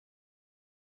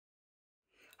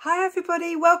Hi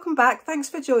everybody, welcome back. Thanks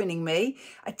for joining me.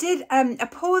 I did a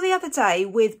pour the other day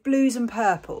with blues and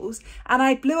purples and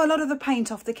I blew a lot of the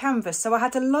paint off the canvas, so I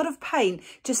had a lot of paint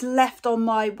just left on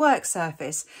my work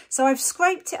surface. So I've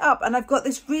scraped it up and I've got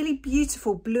this really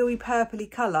beautiful bluey purpley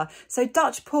colour, so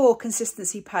Dutch pour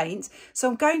consistency paint. So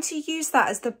I'm going to use that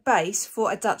as the base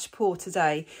for a Dutch pour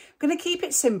today. I'm going to keep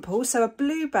it simple, so a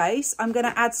blue base. I'm going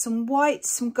to add some white,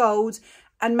 some gold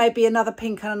and maybe another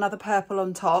pink and another purple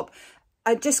on top.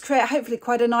 I just create hopefully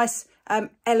quite a nice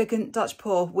elegant Dutch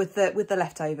pour with the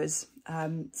leftovers.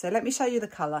 So let me show you the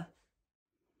colour.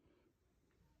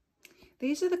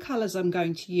 These are the colours I'm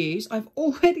going to use. I've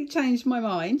already changed my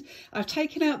mind. I've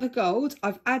taken out the gold,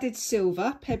 I've added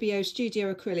silver, Pebeo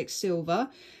Studio Acrylic Silver,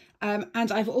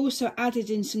 and I've also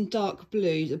added in some dark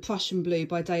blue, the Prussian blue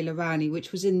by De Rani,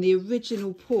 which was in the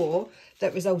original pour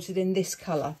that resulted in this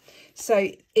colour. So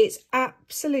it's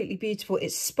absolutely beautiful.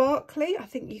 It's sparkly. I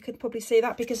think you could probably see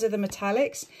that because of the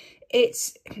metallics.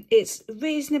 It's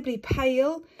reasonably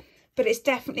pale, but it's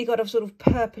definitely got a sort of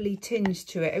purpley tinge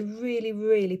to it. A really,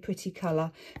 really pretty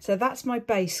colour. So that's my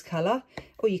base colour.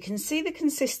 Or you can see the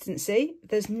consistency.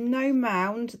 There's no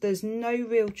mound. There's no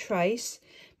real trace.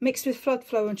 Mixed with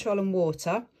floetrol and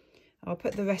water. I'll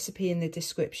put the recipe in the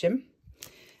description.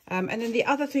 And then the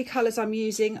other three colours I'm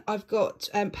using, I've got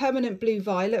Permanent Blue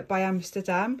Violet by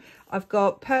Amsterdam. I've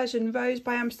got Persian Rose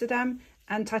by Amsterdam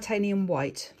and Titanium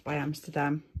White by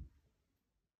Amsterdam.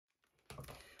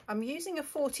 I'm using a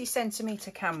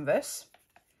 40cm canvas.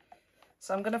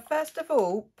 So I'm going to first of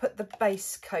all put the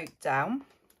base coat down.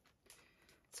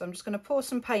 So I'm just going to pour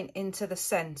some paint into the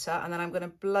centre and then I'm going to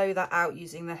blow that out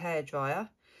using the hairdryer.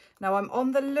 Now I'm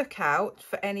on the lookout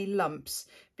for any lumps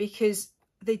because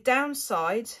the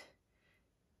downside,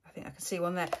 I think I can see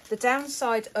one there, the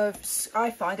downside of, I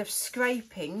find, of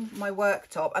scraping my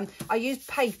worktop, and I use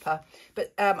paper,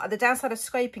 but the downside of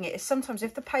scraping it is sometimes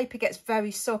if the paper gets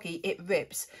very soggy, it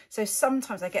rips. So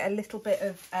sometimes I get a little bit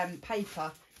of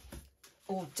paper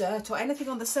or dirt or anything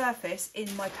on the surface in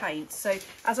my paint. So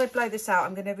as I blow this out,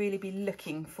 I'm going to really be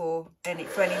looking for any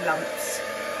lumps.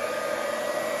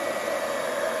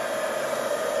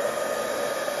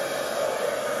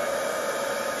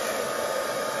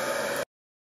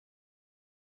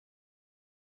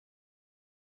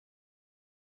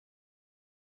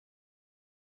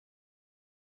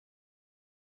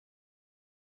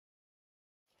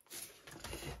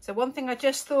 So one thing I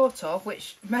just thought of,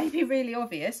 which may be really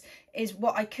obvious, is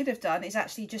what I could have done is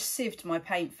actually just sieved my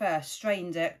paint first,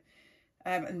 strained it,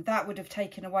 and that would have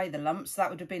taken away the lumps. That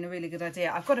would have been a really good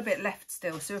idea. I've got a bit left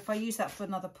still, so if I use that for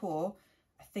another pour,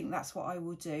 I think that's what I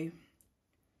will do.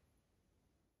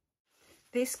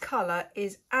 This colour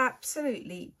is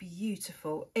absolutely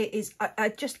beautiful. It is, I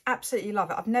just absolutely love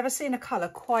it. I've never seen a colour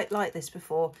quite like this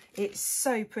before. It's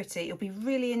so pretty. It'll be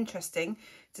really interesting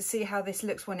to see how this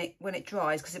looks when it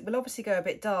dries, because it will obviously go a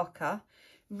bit darker.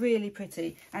 Really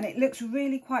pretty. And it looks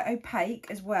really quite opaque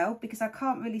as well, because I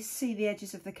can't really see the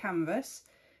edges of the canvas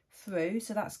through,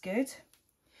 so that's good.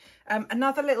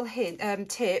 Another little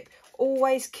tip,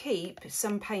 always keep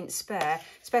some paint spare,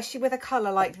 especially with a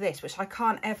colour like this, which I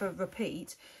can't ever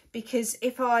repeat, because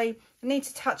if I need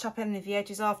to touch up any of the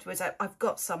edges afterwards, I've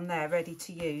got some there ready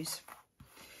to use.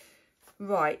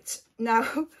 Right, now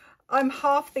I'm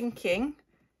half thinking,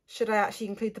 should I actually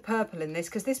include the purple in this?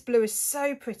 Because this blue is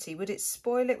so pretty. Would it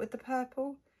spoil it with the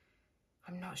purple?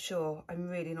 I'm not sure. I'm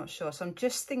really not sure. So I'm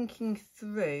just thinking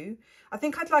through. I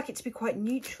think I'd like it to be quite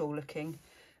neutral looking.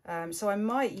 So I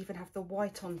might even have the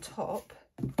white on top.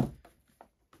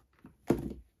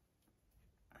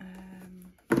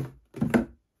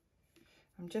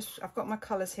 I've got my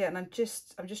colours here and I'm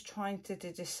just trying to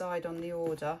decide on the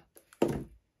order.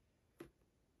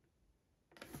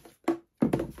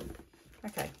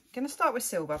 Okay, I'm going to start with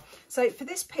silver. So for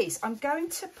this piece, I'm going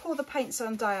to pour the paints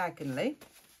on diagonally.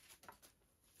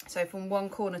 So from one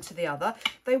corner to the other.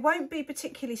 They won't be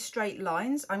particularly straight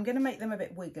lines. I'm going to make them a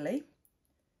bit wiggly.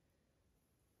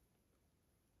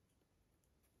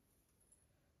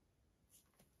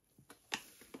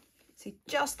 See,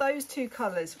 just those two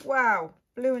colours. Wow,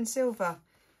 blue and silver.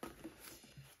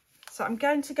 So I'm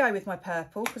going to go with my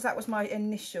purple because that was my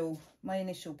initial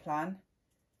plan.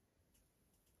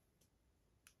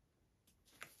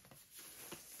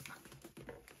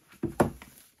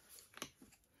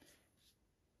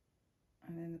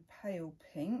 And then the pale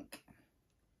pink.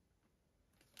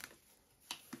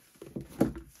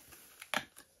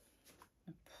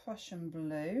 A Prussian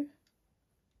blue.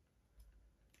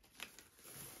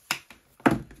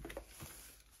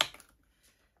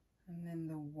 And then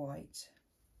the white.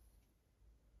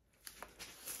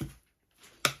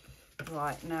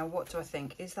 Right, now what do I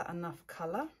think? Is that enough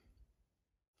colour?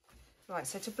 Right,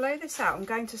 so to blow this out, I'm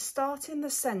going to start in the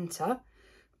centre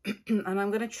and I'm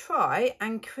going to try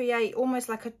and create almost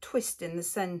like a twist in the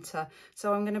centre.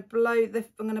 So I'm going to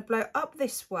blow up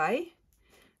this way,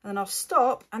 and then I'll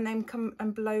stop and then come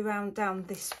and blow round down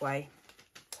this way.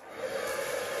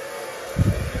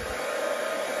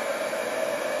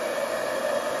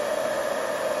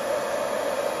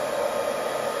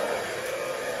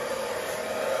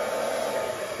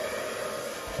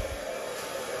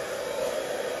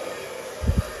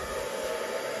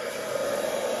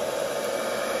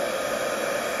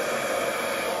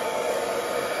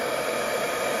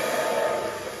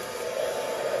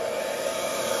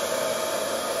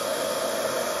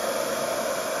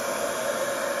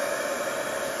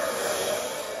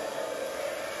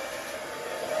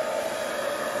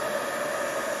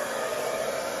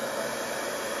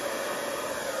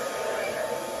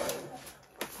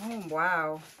 Oh,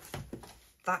 wow,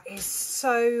 that is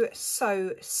so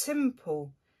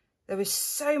simple. There is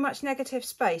so much negative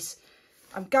space.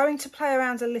 I'm going to play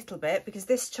around a little bit because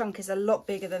this chunk is a lot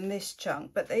bigger than this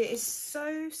chunk, but it is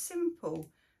so simple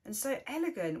and so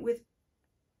elegant with,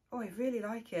 oh, I really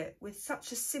like it, with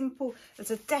such a simple,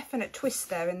 there's a definite twist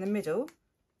there in the middle.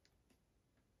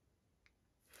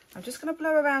 I'm just going to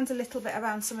blow around a little bit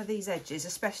around some of these edges,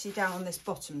 especially down on this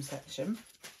bottom section.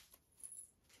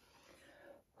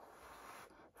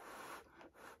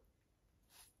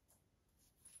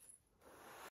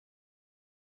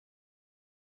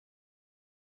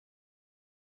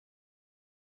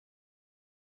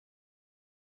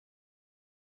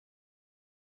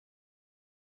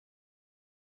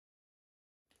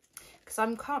 Because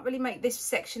I can't really make this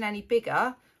section any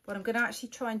bigger, what I'm going to actually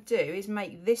try and do is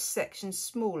make this section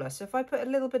smaller. So if I put a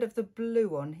little bit of the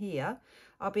blue on here,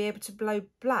 I'll be able to blow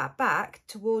back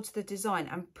towards the design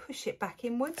and push it back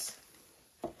inwards.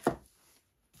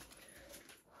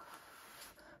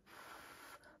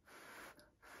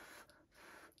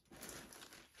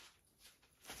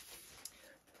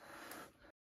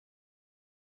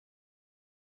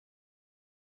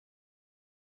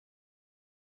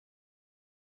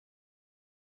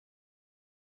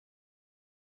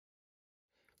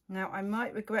 Now, I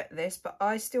might regret this, but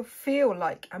I still feel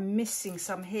like I'm missing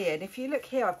some here. And if you look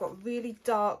here, I've got really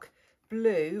dark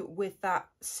blue with that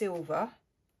silver.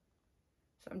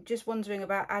 So I'm just wondering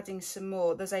about adding some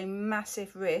more. There's a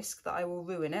massive risk that I will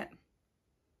ruin it.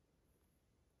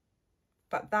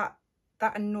 But that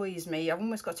annoys me. I've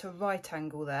almost got to a right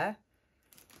angle there.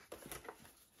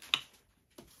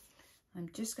 I'm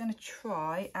just going to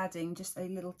try adding just a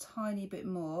little tiny bit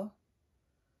more.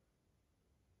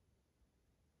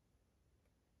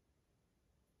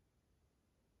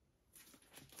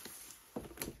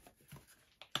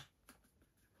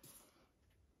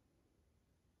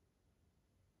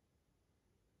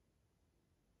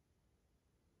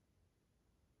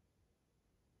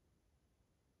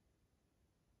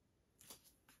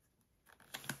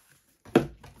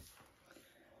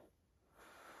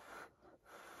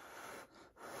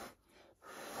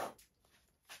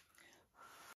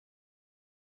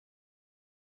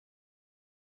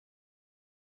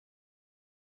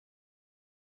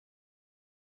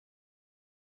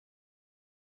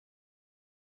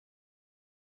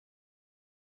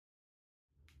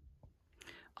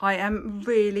 I am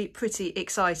really pretty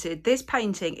excited. This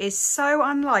painting is so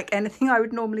unlike anything I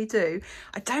would normally do.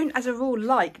 I don't, as a rule,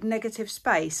 like negative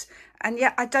space. And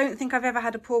yet I don't think I've ever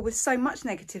had a pour with so much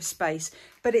negative space.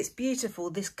 But it's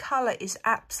beautiful. This colour is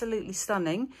absolutely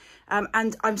stunning.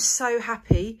 And I'm so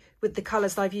happy with the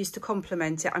colours that I've used to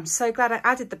complement it. I'm so glad I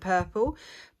added the purple,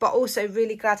 but also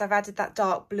really glad I've added that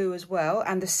dark blue as well.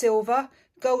 And the silver.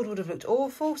 Gold would have looked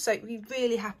awful, so we're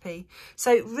really happy.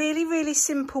 So really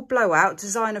simple blowout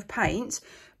design of paint.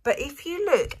 But if you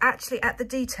look actually at the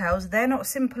details, they're not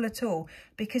simple at all,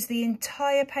 because the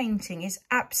entire painting is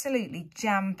absolutely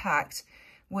jam-packed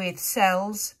with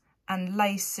cells and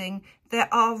lacing.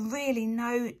 There are really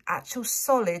no actual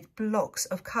solid blocks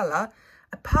of colour,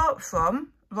 apart from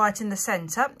right in the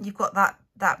centre. You've got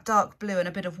that dark blue and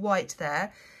a bit of white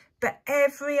there. But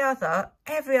every other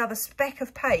speck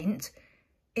of paint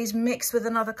is mixed with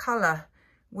another colour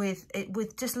with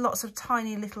just lots of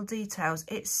tiny little details.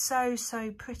 It's so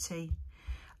pretty.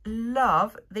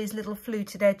 Love these little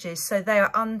fluted edges, so they are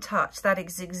untouched. That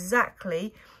is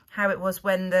exactly how it was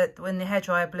when the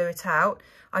hairdryer blew it out.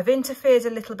 I've interfered a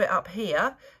little bit up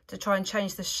here to try and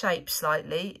change the shape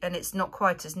slightly, and it's not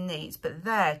quite as neat, but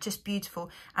they're just beautiful.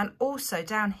 And also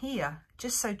down here,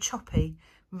 just so choppy.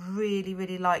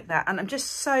 Really like that. And I'm just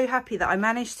so happy that I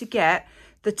managed to get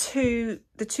the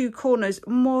two corners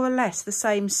more or less the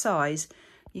same size.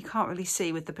 You can't really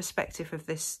see with the perspective of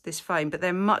this foam, but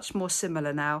they're much more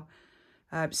similar now.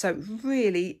 So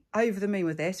really over the moon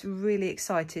with this, really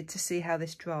excited to see how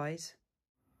this dries.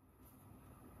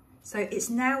 So it's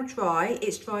now dry.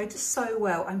 It's dried so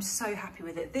well. I'm so happy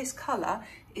with it. This colour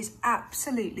is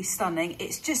absolutely stunning.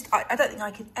 It's just, I don't think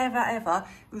I could ever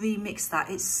remix that.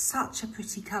 It's such a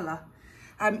pretty colour.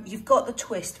 You've got the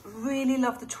twist. Really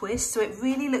love the twist. So it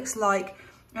really looks like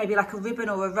maybe like a ribbon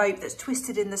or a rope that's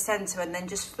twisted in the centre and then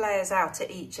just flares out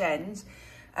at each end.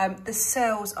 The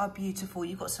cells are beautiful.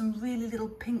 You've got some really little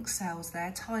pink cells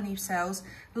there, tiny cells,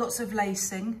 lots of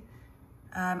lacing.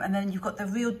 And then you've got the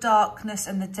real darkness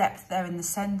and the depth there in the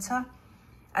centre.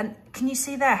 And can you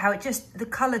see there how it just, the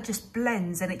colour just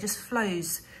blends and it just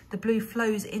flows. The blue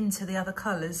flows into the other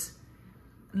colours.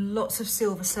 Lots of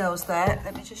silver cells there.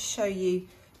 Let me just show you,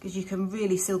 because you can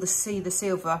really see the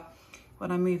silver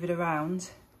when I move it around.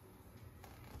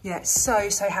 Yeah, so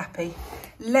happy.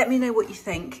 Let me know what you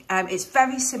think. It's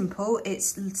very simple.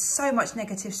 It's so much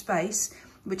negative space,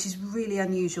 which is really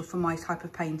unusual for my type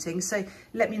of painting. So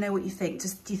let me know what you think.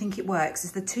 Do you think it works?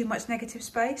 Is there too much negative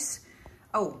space?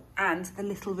 Oh, and the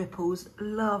little ripples.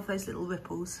 Love those little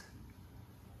ripples.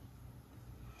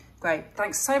 Great.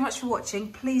 Thanks so much for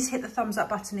watching. Please hit the thumbs up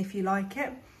button if you like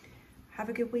it. Have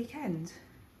a good weekend.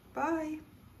 Bye.